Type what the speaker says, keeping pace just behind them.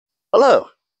Hello,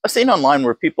 I've seen online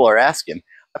where people are asking,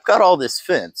 I've got all this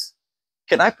fence.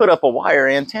 Can I put up a wire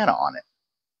antenna on it?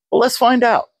 Well, let's find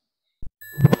out.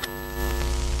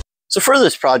 So for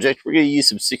this project, we're going to use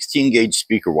some 16 gauge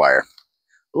speaker wire.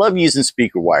 I love using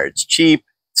speaker wire. It's cheap,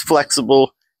 it's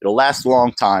flexible, it'll last a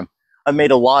long time. I've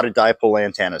made a lot of dipole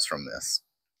antennas from this.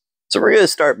 So we're going to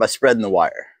start by spreading the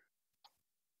wire.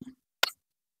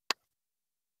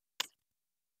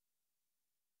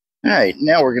 Alright,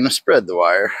 now we're going to spread the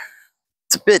wire.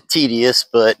 It's a bit tedious,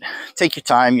 but take your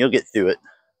time, you'll get through it.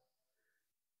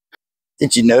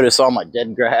 Did you notice all my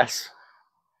dead grass?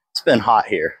 It's been hot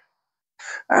here.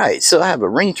 Alright, so I have a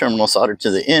ring terminal soldered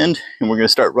to the end, and we're going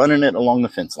to start running it along the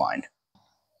fence line.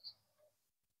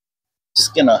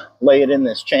 Just going to lay it in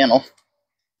this channel.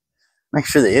 Make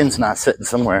sure the end's not sitting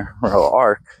somewhere where it'll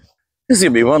arc. This is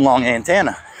going to be one long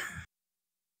antenna.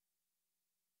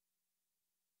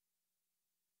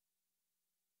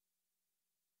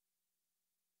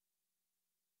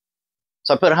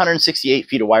 So I put 168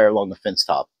 feet of wire along the fence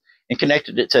top and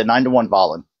connected it to a 9-to-1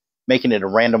 balun, making it a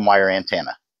random wire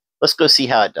antenna. Let's go see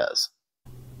how it does.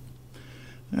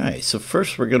 Alright, so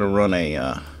first we're going to run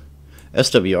a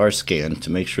SWR scan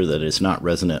to make sure that it's not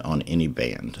resonant on any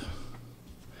band.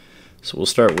 So we'll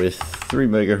start with 3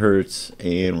 megahertz,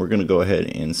 and we're going to go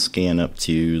ahead and scan up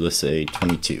to, let's say,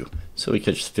 22. So we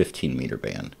catch the 15 meter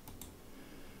band.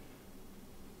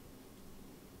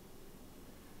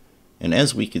 And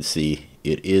as we can see,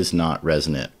 it is not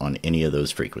resonant on any of those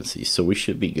frequencies, so we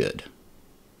should be good.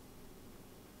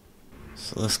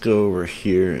 So let's go over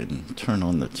here and turn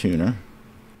on the tuner.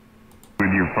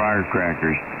 With your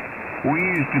firecrackers. We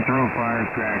used to throw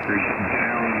firecrackers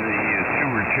down the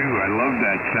sewer too. I love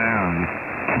that sound.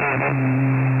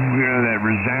 You know, that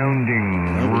resounding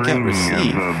ring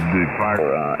of the fire.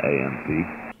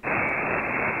 AMP.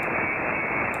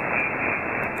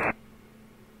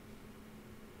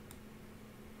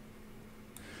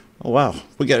 Oh wow,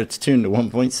 we got it tuned to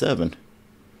 1.7.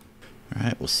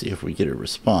 Alright, we'll see if we get a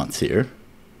response here.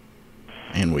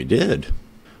 And we did.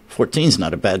 14 is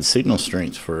not a bad signal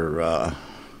strength for,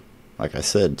 like I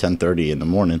said, 10:30 in the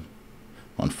morning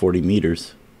on 40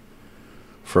 meters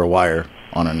for a wire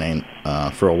on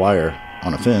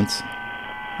a fence.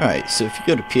 Alright, so if you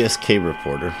go to PSK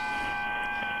Reporter,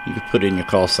 you can put in your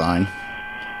call sign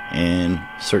and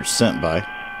search sent by.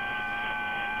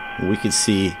 We can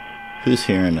see who's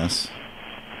hearing us,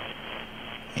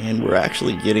 and we're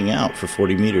actually getting out for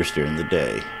 40 meters during the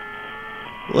day.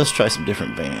 Well, let's try some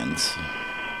different bands.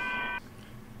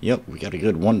 Yep, we got a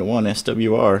good 1-to-1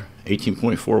 SWR,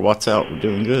 18.4 watts out. We're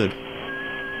doing good.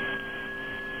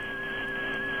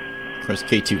 Of course,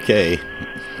 K2K,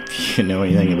 if you know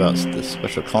anything about the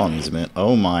special colonies event,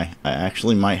 oh my, I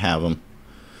actually might have them.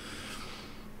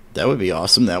 That would be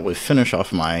awesome. That would finish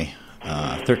off my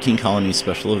 13 colonies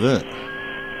special event.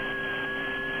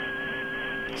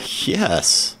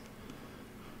 Yes,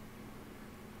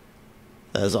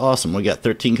 that is awesome. We got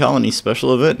 13 colonies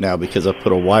special event now because I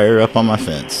put a wire up on my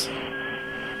fence.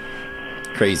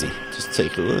 Crazy. Just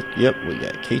take a look. Yep, we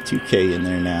got K2K in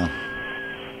there now.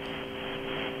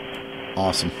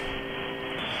 Awesome.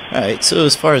 Alright, so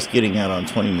as far as getting out on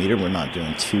 20 meter, we're not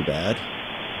doing too bad.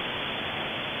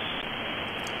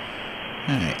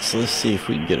 Alright, so let's see if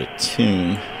we can get a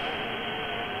tune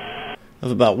of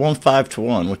about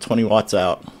 1.5-to-1 with 20 watts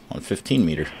out on 15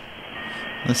 meter.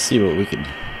 Let's see what we can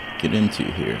get into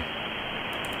here.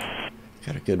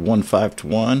 Got a good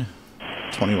 1.5-to-1,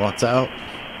 20 watts out.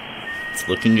 It's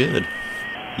looking good.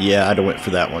 Yeah, I'd have went for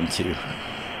that one too.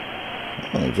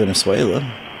 Oh, Venezuela,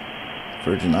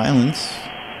 Virgin Islands,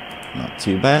 not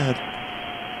too bad.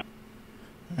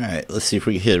 Alright, let's see if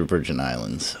we can hit Virgin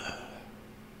Islands.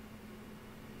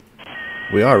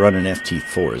 We are running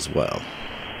FT4 as well.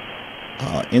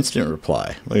 Instant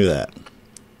reply. Look at that.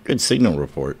 Good signal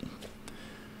report.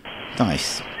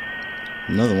 Nice.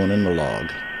 Another one in the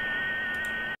log.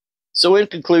 So in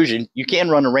conclusion, you can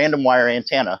run a random wire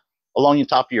antenna along the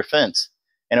top of your fence,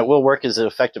 and it will work as an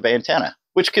effective antenna,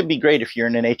 which could be great if you're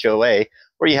in an HOA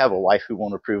or you have a wife who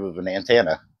won't approve of an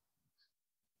antenna.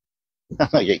 I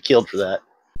might get killed for that.